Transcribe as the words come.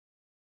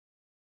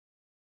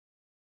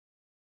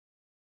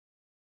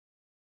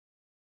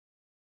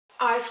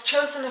I've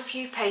chosen a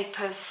few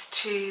papers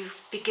to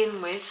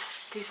begin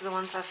with. These are the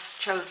ones I've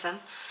chosen.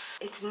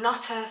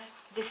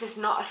 This is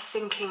not a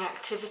thinking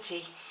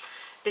activity.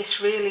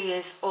 This really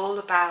is all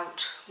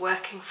about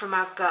working from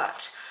our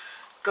gut,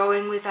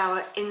 going with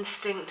our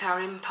instinct, our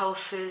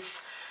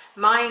impulses.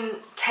 Mine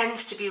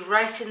tends to be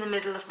right in the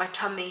middle of my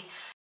tummy.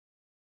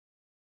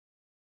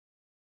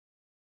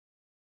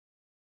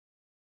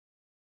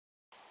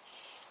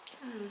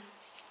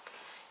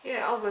 Yeah,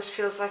 it almost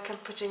feels like I'm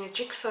putting a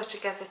jigsaw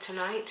together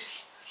tonight.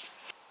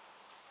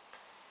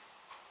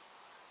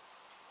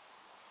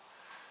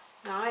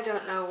 Now I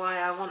don't know why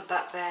I want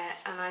that there,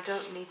 and I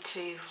don't need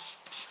to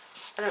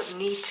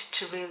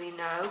really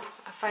know.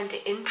 I find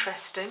it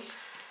interesting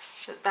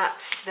that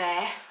that's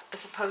there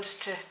as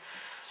opposed to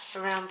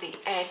around the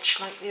edge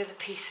like the other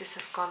pieces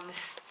have gone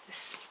with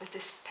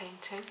this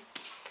painting.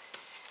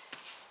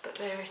 But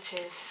there it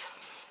is.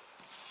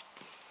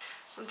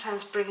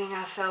 Sometimes bringing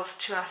ourselves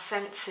to our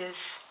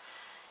senses.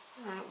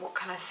 What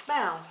can I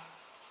smell?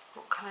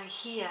 What can I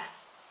hear?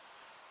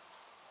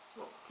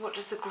 What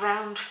does the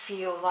ground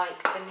feel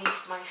like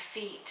beneath my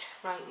feet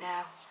right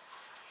now?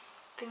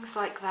 Things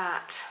like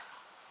that.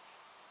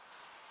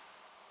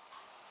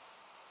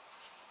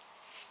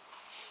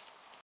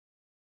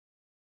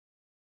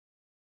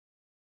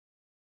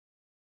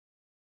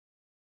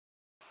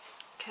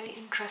 Okay,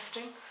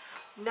 interesting.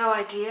 No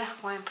idea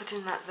why I'm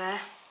putting that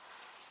there.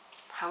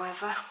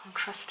 However, I'm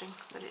trusting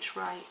that it's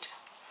right.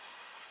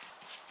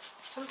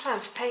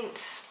 Sometimes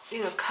paints,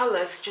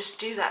 colours just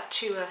do that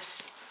to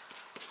us.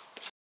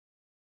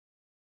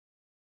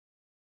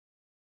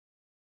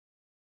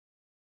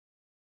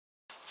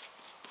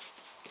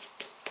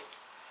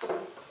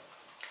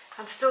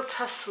 I'm still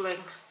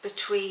tussling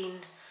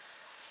between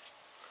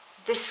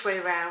this way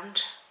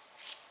round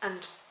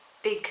and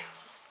big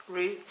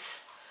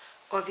roots,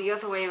 or the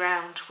other way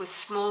round with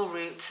small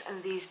roots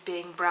and these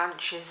being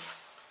branches.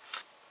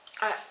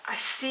 I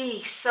see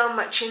so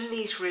much in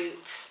these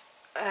roots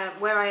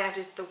where I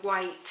added the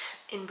white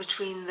in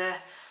between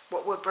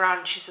what were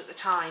branches at the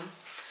time.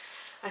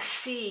 I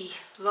see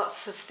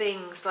lots of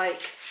things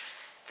like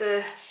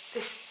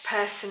this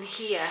person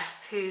here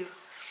who,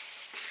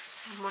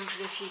 I'm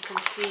wondering if you can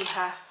see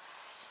her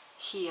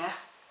here.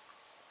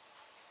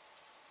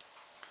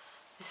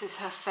 This is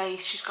her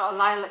face. She's got a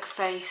lilac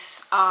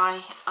face,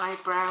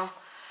 eyebrow,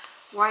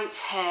 white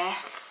hair,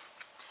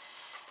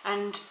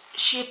 and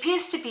she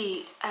appears to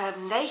be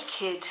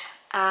naked,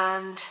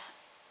 and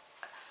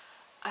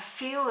I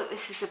feel that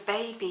this is a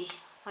baby,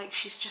 like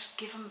she's just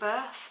given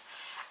birth,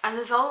 and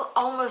there's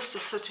almost a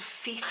sort of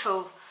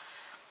fetal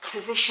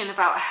position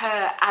about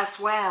her as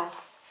well.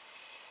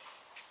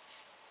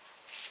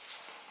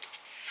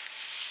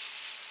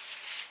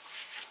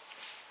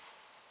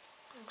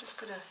 I'm just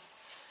going to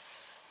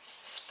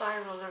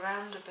spiral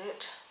around a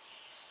bit.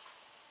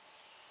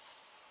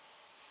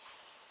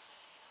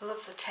 I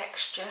love the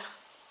texture.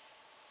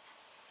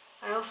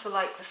 I also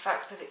like the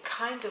fact that it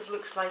kind of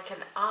looks like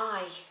an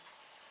eye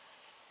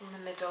in the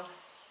middle.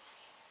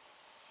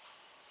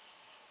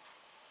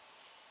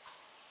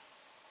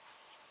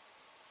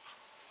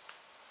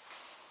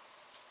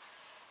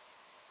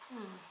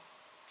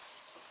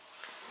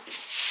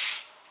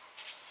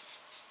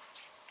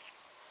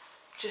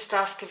 Just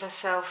asking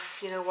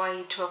myself, why are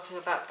you talking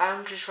about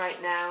boundaries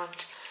right now,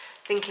 and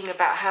thinking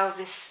about how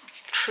this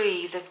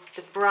tree,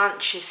 the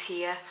branches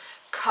here,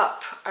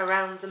 cup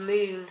around the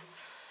moon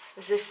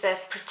as if they're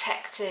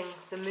protecting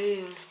the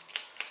moon.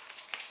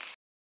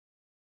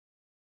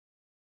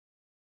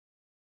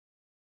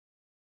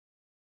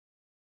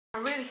 I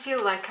really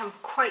feel like I'm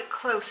quite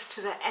close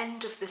to the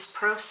end of this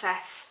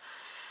process,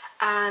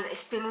 and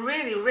it's been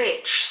really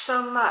rich.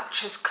 So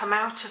much has come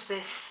out of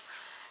this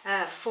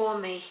for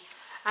me,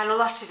 and a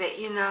lot of it,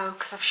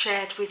 because I've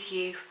shared with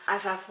you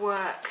as I've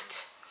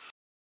worked.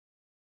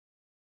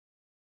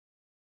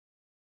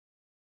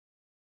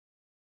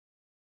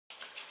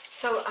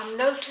 So I'm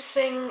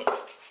noticing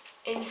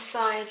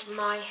inside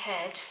my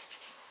head,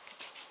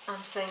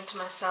 I'm saying to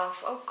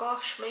myself, oh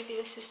gosh, maybe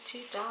this is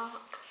too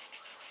dark.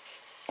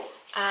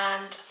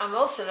 And I'm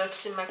also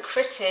noticing my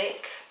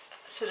critic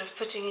sort of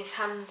putting his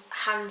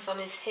hands on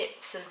his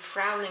hips and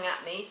frowning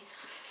at me,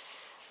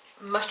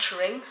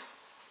 muttering,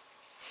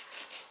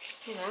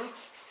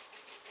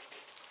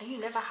 are you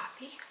never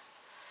happy?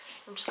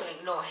 I'm just going to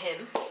ignore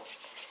him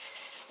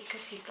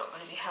because he's not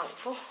going to be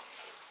helpful.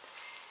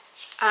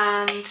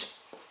 And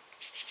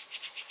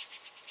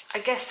I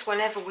guess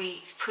whenever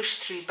we push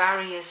through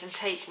barriers and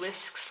take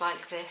risks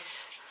like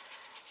this,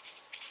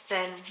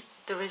 then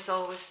there is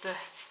always the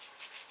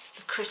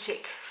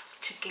critic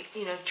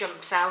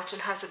jumps out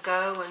and has a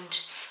go,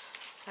 and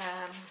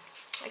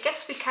I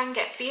guess we can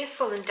get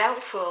fearful and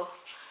doubtful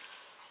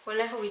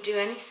whenever we do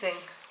anything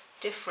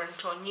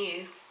different or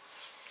new.